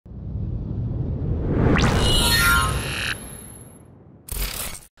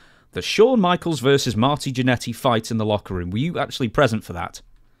the Shawn Michaels versus Marty Jannetty fight in the locker room. Were you actually present for that?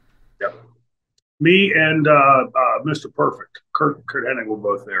 Yep. Me and Mr. Perfect, Kurt Hennig, were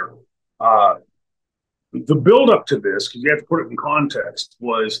both there. Uh, the build up to this, because you have to put it in context,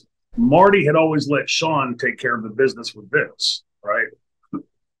 was Marty had always let Shawn take care of the business with Vince, right?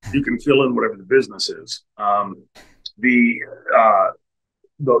 You can fill in whatever the business is. The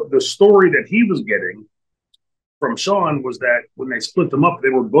the story that he was getting from Shawn was that when they split them up, they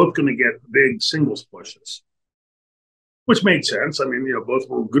were both going to get big singles pushes, which made sense. I mean, both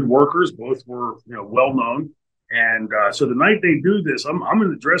were good workers, both were, well known. And so the night they do this, I'm in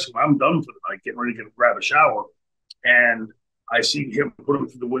the dressing room. I'm done for the night, getting ready to grab a shower, and I see him put him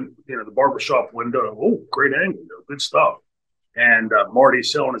through the window, the barbershop window. Oh, great angle, good stuff. And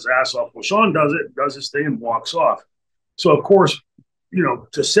Marty's selling his ass off. Well, Shawn does it, does his thing, and walks off. So of course,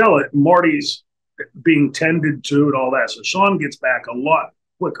 to sell it, Marty's being tended to and all that. So Shawn gets back a lot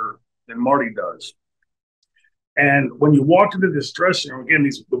quicker than Marty does. And when you walked into this dressing room, again,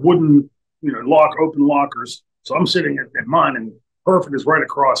 the wooden, open lockers. So I'm sitting at mine, and Perfect is right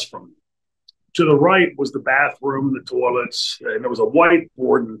across from me. To the right was the bathroom, the toilets, and there was a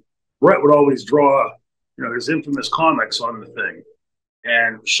whiteboard. And Brett would always draw, his infamous comics on the thing.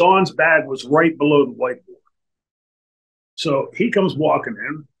 And Shawn's bag was right below the whiteboard. So he comes walking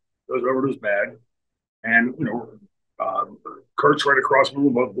in, goes over to his bag, and Kurt's right across from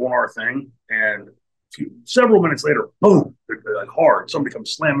him, both doing our thing. And several minutes later, boom, like hard, somebody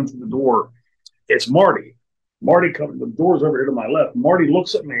comes slamming through the door. It's Marty. Marty comes, the door's over here to my left. Marty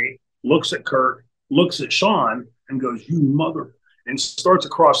looks at me, looks at Kurt, looks at Shawn, and goes, "You mother," and starts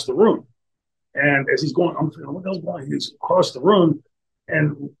across the room. And as he's going, I'm thinking, what the hell's going on? He's across the room,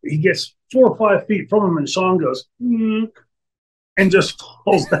 and he gets 4 or 5 feet from him, and Shawn goes, and just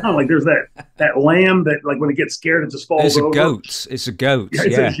falls down. Like there's that lamb that, like, when it gets scared, it just falls over. It's a goat.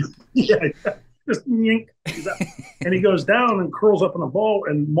 Yeah. Yeah. Just yank. And he goes down and curls up in a ball.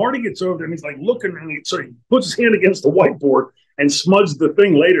 And Marty gets over there, and he's like looking, and so he puts his hand against the whiteboard and smudged the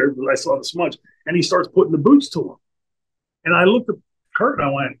thing later. I saw the smudge, and he starts putting the boots to him. And I looked at Kurt and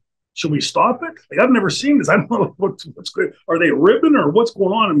I went, "Should we stop it? Like, I've never seen this. I don't know what's good. Are they ribbing or what's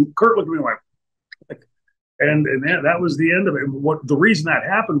going on?" And Kurt looked at me like and that was the end of it. And what the reason that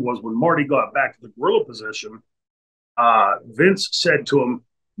happened was when Marty got back to the gorilla position, Vince said to him,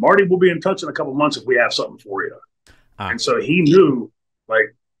 "Marty will be in touch in a couple months if we have something for you." And so he knew,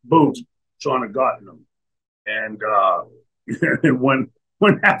 like, boom, Shawn had gotten him, and it went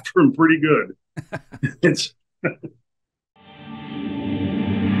after him pretty good. It's